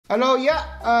Hello, yeah.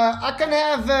 I can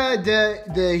have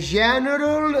the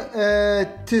general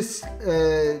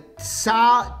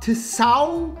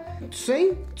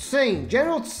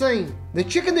General Tsain. The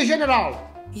chicken de general.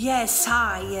 Yes,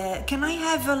 hi. Can I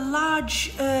have a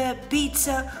large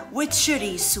pizza with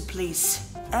chorizo, please?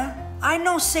 I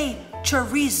don't say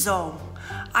chorizo.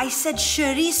 I said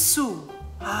chorizo.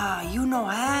 You know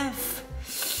have.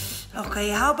 Okay,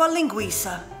 how about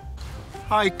linguiça?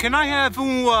 Hi, can I have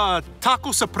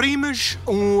taco supremes?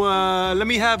 Let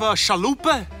me have a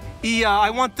chalupa. I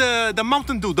want the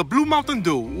Mountain Dew, the blue Mountain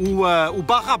Dew.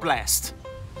 Baja Blast.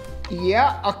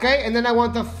 Yeah, okay. And then I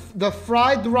want the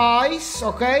fried rice,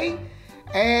 okay?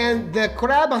 And the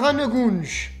crab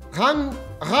rangoons.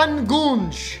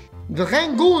 Rangoons. The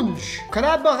rangoons.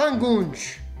 Crab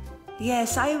rangoons.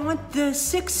 Yes, I want the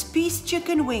 6-piece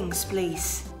chicken wings,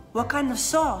 please. What kind of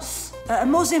sauce?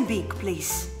 Mozambique,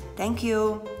 please. Thank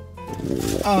you.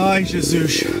 Ay,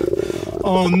 Jesus.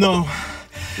 Oh, no.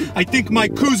 I think my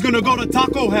crew's gonna go to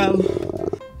Taco Hell.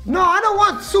 No, I don't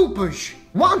want soupers.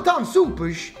 Wonton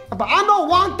soupers. But I know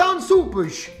wonton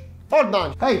soupers. Hold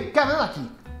on. Hey, Kevin, Lucky.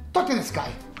 Talk to this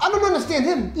guy. I don't understand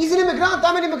him. He's an immigrant,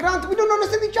 I'm an immigrant. We don't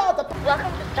understand each other.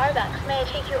 Welcome to Starbucks. May I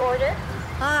take your order?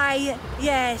 Hi,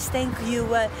 yes, thank you.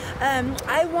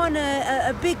 I want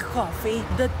a big coffee,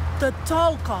 the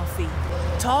tall coffee.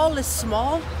 Tall is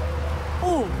small?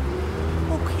 Oh,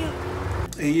 okay.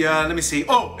 Let me see.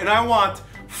 Oh, and I want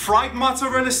fried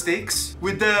mozzarella sticks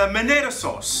with the Maneira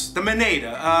sauce. The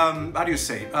Maneira, how do you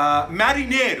say?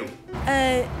 Marinero.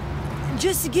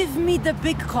 Just give me the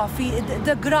big coffee,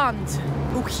 the grande.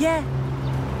 Okay?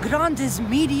 Grande is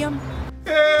medium.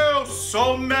 Eu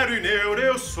sou marinheiro,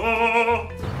 eu sou.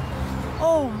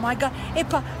 Oh my God.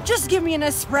 Epa, just give me an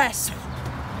espresso.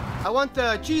 I want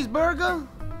a cheeseburger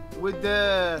with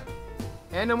the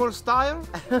animal style.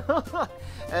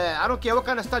 I don't care what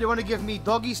kind of style you want to give me.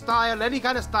 Doggy style, any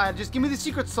kind of style. Just give me the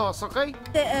secret sauce, okay?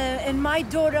 And my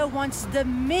daughter wants the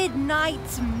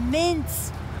midnight mint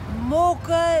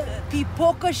mocha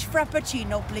pipoca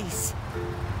frappuccino, please.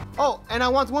 Oh, and I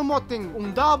want one more thing.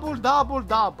 Double.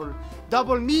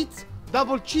 Double meat,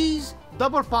 double cheese,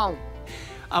 double pound.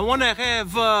 I want to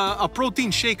have a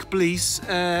protein shake, please.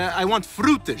 I want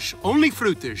frutas, only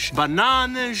frutas.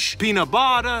 Bananas, peanut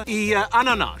butter, e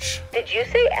ananas. Did you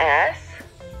say ass?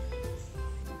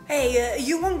 Hey,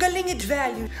 you want galingit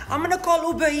value. I'm gonna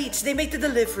call Uber Eats. They make the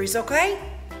deliveries, okay?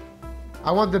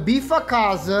 I want the beef a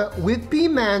casa with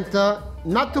pimenta,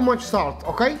 not too much salt,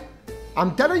 okay?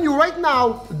 I'm telling you right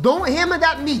now, don't hammer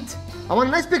that meat. I want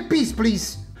a nice big piece,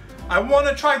 please. I want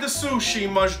to try the sushi,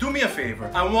 mas do me a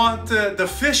favor. I want the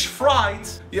fish fried,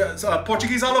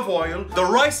 Portuguese olive oil, the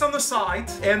rice on the side,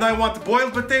 and I want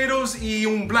boiled potatoes e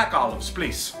black olives,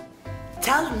 please.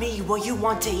 Tell me what you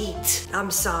want to eat. I'm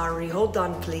sorry, hold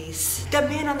on, please. The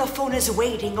man on the phone is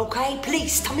waiting, okay?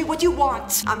 Please, tell me what you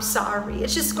want. I'm sorry,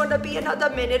 it's just gonna be another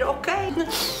minute, okay?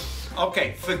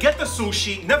 Okay, forget the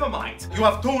sushi, never mind. You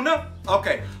have tuna?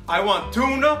 Okay, I want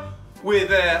tuna with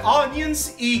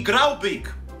onions e graubeek.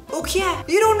 Okay,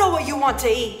 you don't know what you want to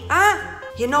eat, huh?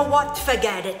 You know what?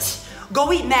 Forget it.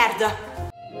 Go eat merda.